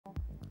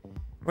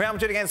Real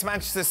Madrid against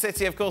Manchester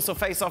City, of course, will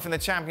face off in the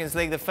Champions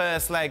League. The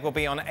first leg will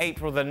be on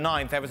April the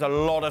 9th. There was a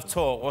lot of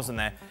talk, wasn't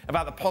there,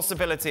 about the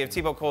possibility of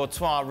Thibaut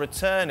Courtois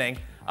returning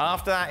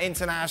after that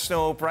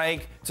international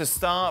break to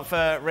start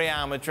for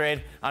Real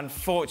Madrid.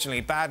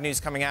 Unfortunately, bad news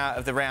coming out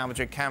of the Real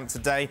Madrid camp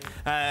today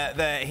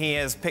that he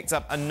has picked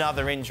up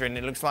another injury, and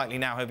it looks likely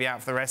now he'll be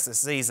out for the rest of the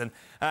season.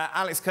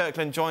 Alex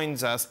Kirkland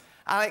joins us.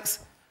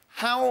 Alex,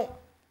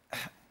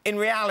 in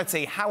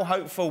reality, how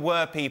hopeful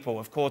were people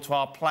of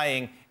Courtois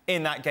playing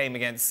in that game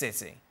against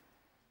City?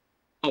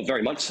 Oh,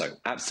 very much so.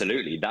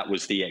 Absolutely. That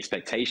was the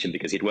expectation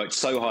because he'd worked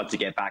so hard to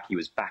get back. He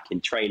was back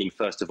in training,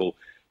 first of all,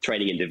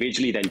 training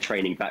individually, then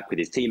training back with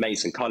his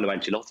teammates. And Carlo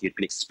Ancelotti had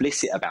been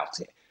explicit about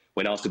it.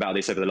 When asked about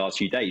this over the last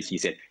few days, he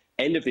said,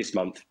 end of this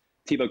month,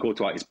 Thibaut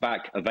Courtois is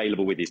back,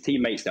 available with his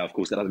teammates. Now, of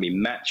course, that doesn't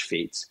mean match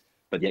fit,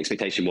 but the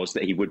expectation was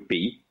that he would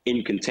be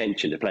in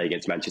contention to play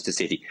against Manchester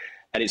City.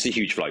 And it's a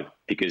huge blow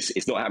because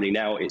it's not happening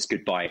now. It's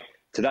goodbye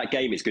to that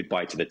game, it's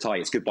goodbye to the tie,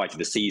 it's goodbye to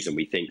the season,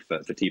 we think,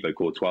 for Thibaut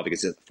Courtois,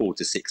 because it's 4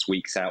 to 6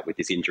 weeks out with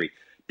this injury.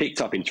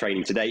 Picked up in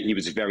training today. He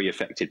was very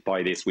affected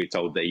by this. We're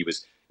told that he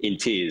was in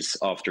tears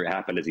after it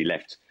happened as he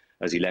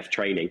left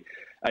training.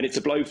 And it's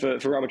a blow for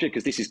Real Madrid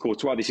because this is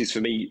Courtois. This is, for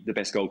me, the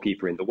best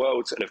goalkeeper in the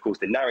world. And, of course,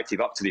 the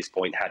narrative up to this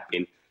point had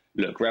been,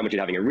 look, Real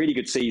Madrid having a really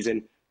good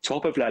season,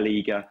 top of La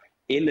Liga,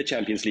 in the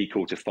Champions League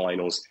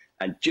quarterfinals.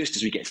 And just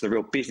as we get to the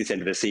real business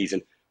end of the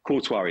season,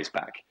 Courtois is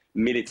back.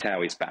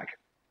 Militao is back.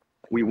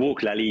 We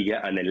walk La Liga,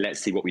 and then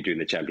let's see what we do in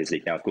the Champions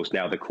League. Now, of course,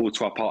 now the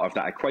Courtois part of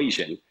that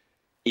equation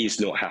is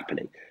not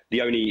happening.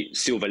 The only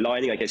silver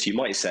lining, I guess you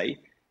might say,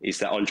 is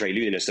that Andre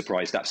Lunin has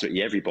surprised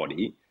absolutely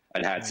everybody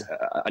and had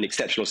an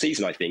exceptional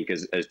season, I think,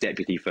 as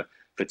deputy for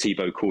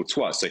Thibaut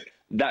Courtois. So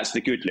that's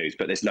the good news,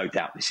 but there's no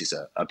doubt this is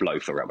a blow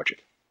for Real Madrid.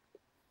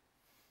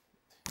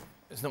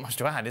 There's not much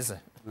to add, is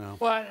there? No.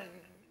 Well,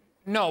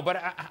 no,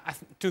 but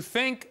to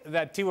think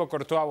that Thibaut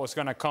Courtois was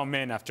going to come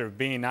in after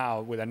being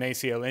out with an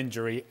ACL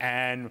injury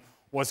and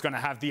was going to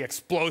have the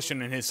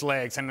explosion in his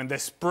legs and in the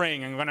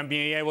spring and going to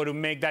be able to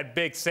make that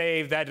big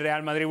save that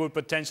Real Madrid would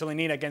potentially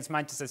need against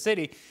Manchester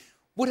City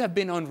would have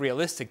been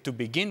unrealistic to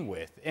begin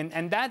with.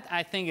 And that,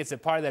 I think, is the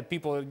part that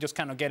people just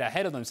kind of get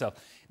ahead of themselves.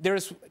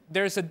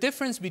 There's a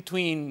difference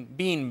between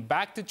being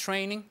back to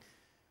training,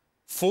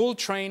 full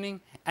training,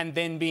 and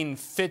then being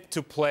fit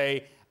to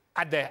play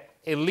at the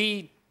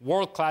elite,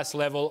 world-class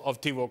level of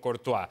Thibaut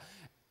Courtois.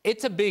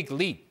 It's a big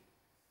leap,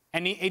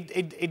 and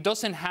it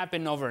doesn't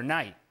happen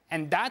overnight.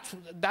 And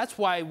that's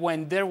why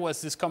when there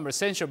was this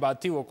conversation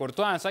about Thibaut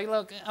Courtois, it's like,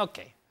 look,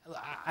 okay,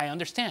 I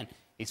understand.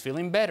 He's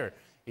feeling better.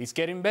 He's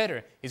getting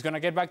better. He's going to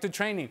get back to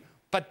training.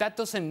 But that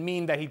doesn't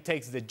mean that he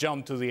takes the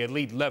jump to the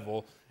elite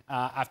level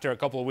after a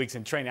couple of weeks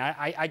in training.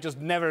 I just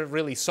never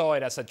really saw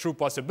it as a true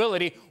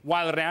possibility,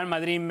 while Real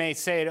Madrid may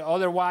say it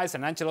otherwise,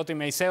 and Ancelotti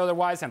may say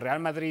otherwise, and Real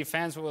Madrid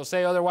fans will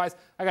say otherwise.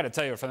 I got to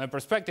tell you, from the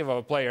perspective of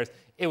the players,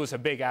 it was a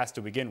big ask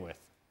to begin with.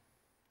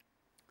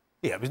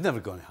 Yeah, it was never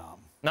going to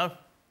happen. No?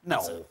 No.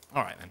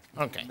 All right, then.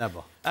 OK. Never.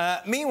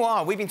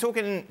 Meanwhile, we've been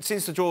talking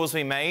since the draws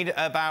we made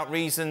about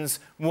reasons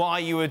why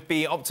you would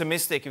be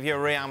optimistic if you're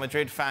a Real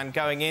Madrid fan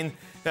going in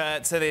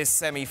to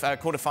this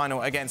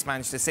quarter-final against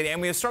Manchester City. And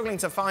we were struggling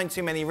to find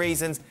too many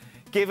reasons,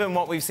 given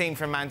what we've seen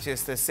from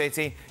Manchester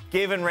City,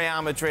 given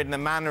Real Madrid and the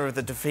manner of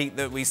the defeat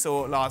that we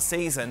saw last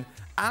season.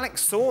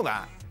 Alex saw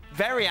that.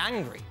 Very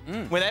angry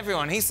with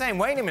everyone. He's saying,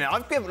 wait a minute,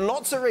 I've given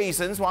lots of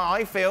reasons why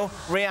I feel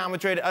Real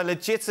Madrid are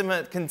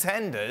legitimate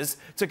contenders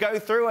to go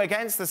through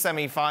against the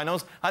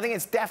semi-finals. I think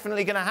it's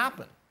definitely going to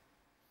happen.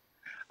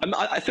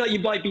 I feel like you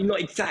might be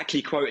not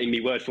exactly quoting me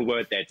word for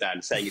word there,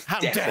 Dan, saying it's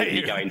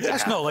definitely going to happen.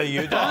 That's not like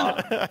you,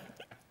 Dan.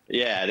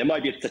 Yeah, there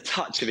might be a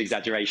touch of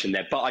exaggeration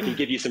there, but I can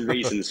give you some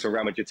reasons for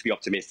Real Madrid to be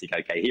optimistic.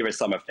 OK, here are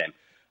some of them.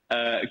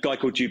 A guy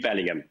called Jude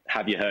Bellingham.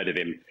 Have you heard of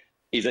him?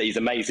 He's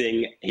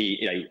amazing.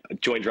 He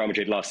joined Real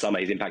Madrid last summer.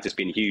 His impact has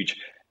been huge.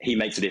 He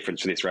makes a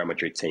difference for this Real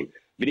Madrid team.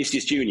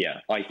 Vinicius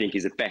Junior, I think,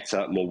 is a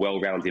better, more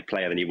well-rounded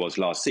player than he was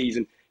last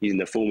season. He's in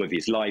the form of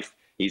his life.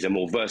 He's a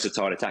more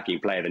versatile attacking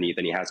player than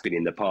he has been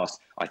in the past.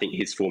 I think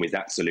his form is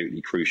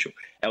absolutely crucial.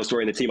 Elsewhere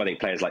in the team, I think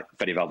players like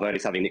Fede Valverde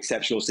is having an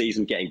exceptional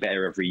season, getting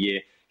better every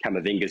year.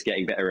 Camavinga's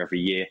getting better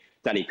every year.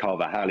 Dani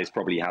Carvajal is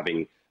probably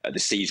having the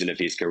season of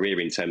his career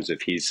in terms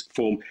of his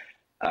form.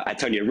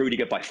 Antonio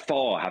Rudiger, by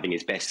far, having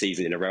his best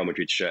season in a Real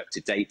Madrid shirt to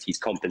date. He's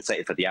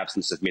compensated for the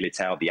absence of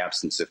Militao, the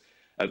absence of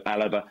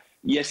Alaba.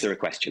 Yes, there are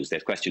questions.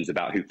 There's questions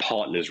about who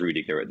partners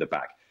Rudiger at the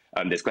back.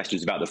 There's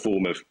questions about the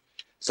form of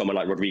someone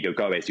like Rodrigo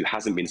Goes, who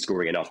hasn't been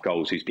scoring enough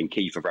goals, who's been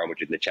key for Real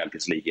Madrid in the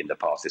Champions League in the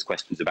past. There's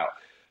questions about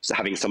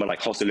having someone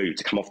like Joselu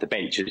to come off the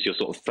bench as your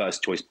sort of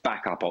first-choice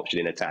backup option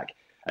in attack.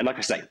 And like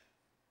I say,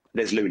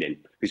 there's Lunin,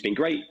 who's been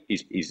great.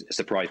 He's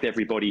surprised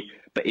everybody.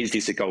 But is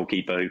this a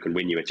goalkeeper who can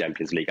win you a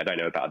Champions League? I don't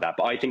know about that.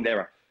 But I think there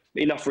are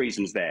enough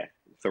reasons there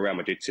for Real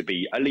Madrid to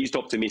be at least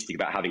optimistic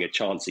about having a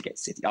chance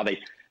against City. Are they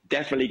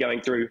definitely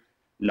going through?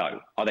 No.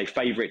 Are they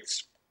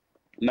favourites?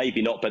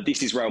 Maybe not. But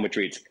this is Real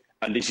Madrid,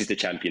 and this is the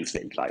Champions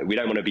League. We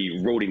don't want to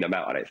be ruling them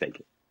out, I don't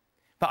think.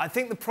 But I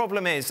think the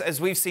problem is, as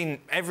we've seen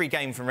every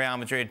game from Real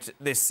Madrid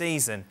this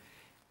season,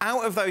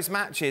 out of those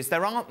matches,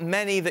 there aren't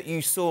many that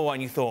you saw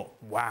and you thought,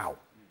 wow,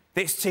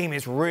 this team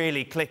is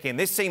really clicking.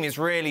 This team is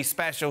really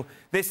special.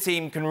 This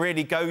team can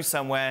really go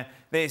somewhere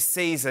this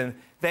season.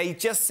 They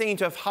just seem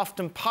to have huffed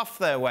and puffed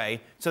their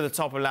way to the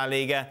top of La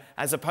Liga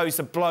as opposed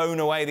to blown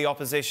away the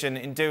opposition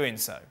in doing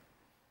so.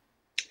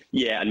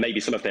 Yeah, and maybe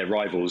some of their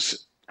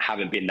rivals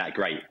haven't been that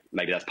great.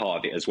 Maybe that's part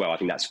of it as well. I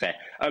think that's fair.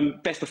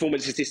 Best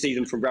performances this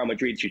season from Real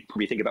Madrid, you'd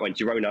probably think about when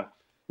Girona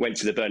went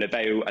to the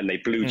Bernabeu and they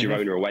blew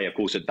Girona away. Of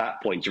course, at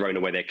that point,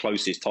 Girona were their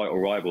closest title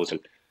rivals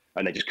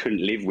and they just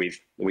couldn't live with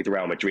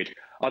Real Madrid.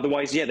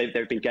 Otherwise, yeah, there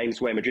have been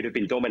games where Madrid have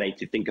been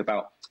dominated. Think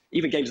about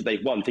even games that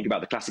they've won. Think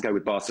about the Clásico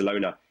with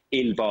Barcelona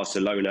in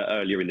Barcelona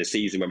earlier in the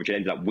season when Madrid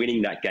ended up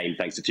winning that game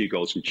thanks to 2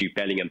 goals from Jude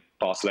Bellingham.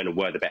 Barcelona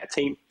were the better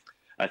team.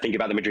 Think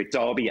about the Madrid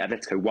derby.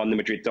 Atletico won the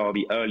Madrid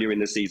derby earlier in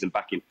the season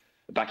back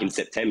in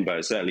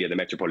September, certainly at the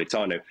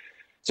Metropolitano.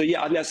 So,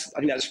 yeah, I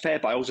think that's fair,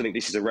 but I also think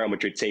this is a Real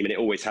Madrid team, and it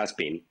always has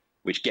been,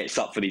 which gets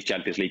up for these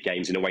Champions League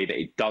games in a way that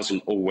it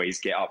doesn't always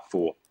get up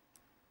for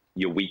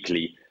your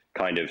weekly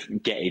kind of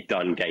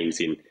get-it-done games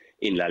in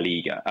La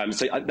Liga.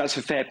 So that's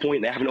a fair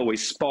point. They haven't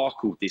always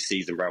sparkled this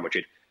season, Real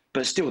Madrid,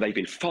 but still they've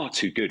been far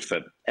too good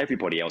for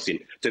everybody else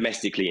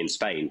domestically in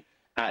Spain,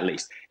 at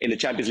least. In the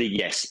Champions League,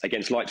 yes,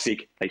 against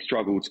Leipzig, they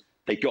struggled.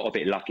 They got a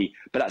bit lucky,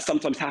 but that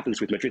sometimes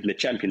happens with Madrid in the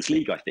Champions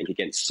League, I think,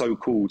 against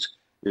so-called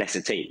lesser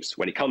teams.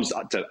 When it comes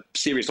to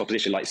serious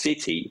opposition like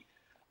City,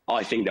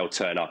 I think they'll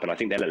turn up, and I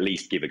think they'll at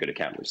least give a good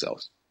account of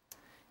themselves.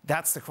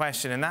 That's the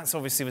question, and that's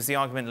obviously was the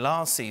argument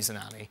last season,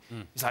 Ali.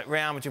 It's like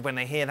Real Madrid, when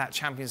they hear that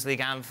Champions League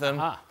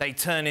anthem, they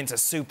turn into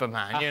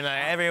Superman. You know,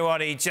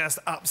 everybody just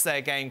ups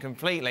their game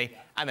completely,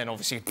 and then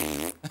obviously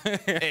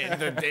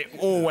it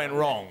all went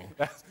wrong.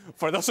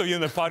 For those of you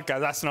in the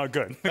podcast, that's not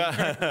good.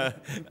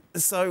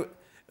 So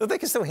they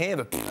can still hear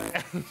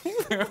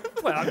the...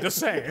 Well, I'm just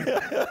saying.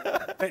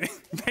 They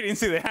didn't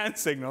see the hand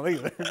signal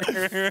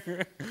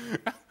either.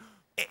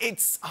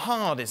 It's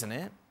hard, isn't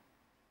it?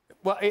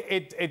 Well,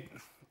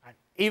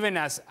 even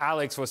as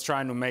Alex was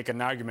trying to make an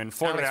argument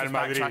for Real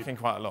Madrid, backtracking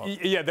quite a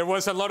lot. Yeah, there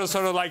was a lot of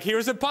sort of like,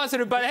 here's a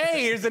positive, but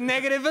hey, here's a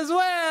negative as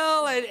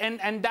well.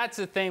 And that's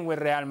the thing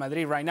with Real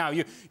Madrid right now.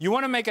 You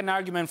want to make an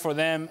argument for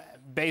them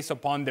based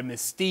upon the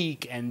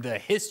mystique and the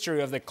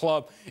history of the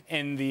club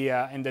in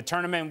the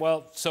tournament.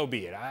 Well, so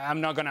be it.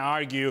 I'm not going to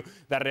argue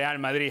that Real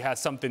Madrid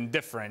has something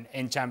different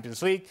in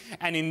Champions League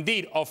and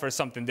indeed offers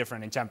something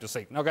different in Champions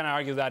League. Not going to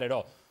argue that at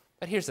all.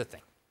 But here's the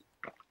thing.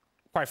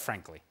 Quite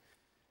frankly,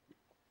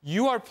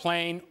 you are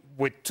playing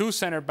with 2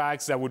 center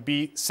backs that would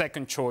be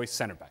second-choice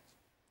center backs,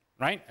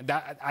 right?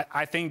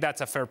 I think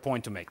that's a fair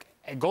point to make.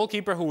 A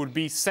goalkeeper who would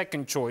be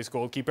second-choice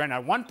goalkeeper, and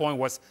at one point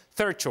was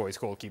third-choice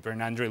goalkeeper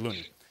in Andre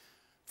Lunin.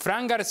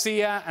 Fran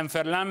Garcia and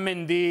Ferland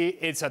Mendy,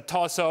 it's a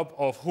toss-up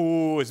of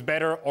who is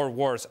better or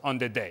worse on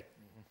the day.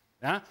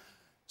 Yeah?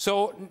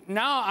 So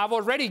now I've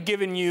already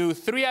given you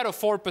 3 out of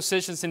 4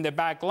 positions in the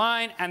back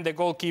line and the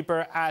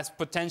goalkeeper as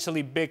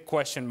potentially big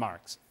question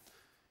marks.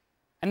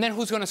 And then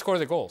who's going to score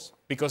the goals?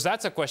 Because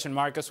that's a question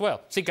mark as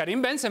well. See,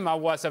 Karim Benzema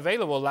was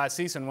available last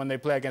season when they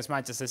played against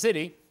Manchester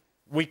City.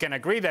 We can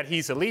agree that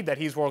he's elite, that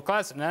he's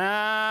world-class.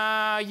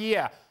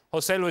 Yeah,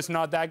 Joselu is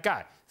not that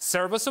guy.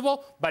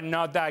 Serviceable, but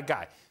not that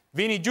guy.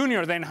 Vini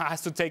Jr. then has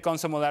to take on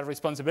some of that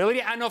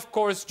responsibility. And, of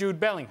course, Jude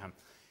Bellingham.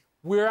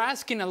 We're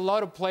asking a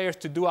lot of players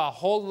to do a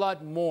whole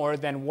lot more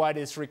than what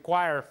is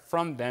required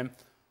from them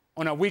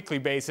on a weekly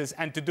basis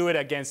and to do it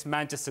against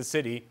Manchester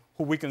City,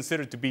 who we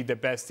consider to be the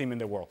best team in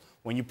the world.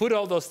 When you put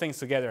all those things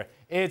together,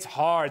 it's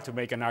hard to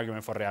make an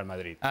argument for Real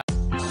Madrid.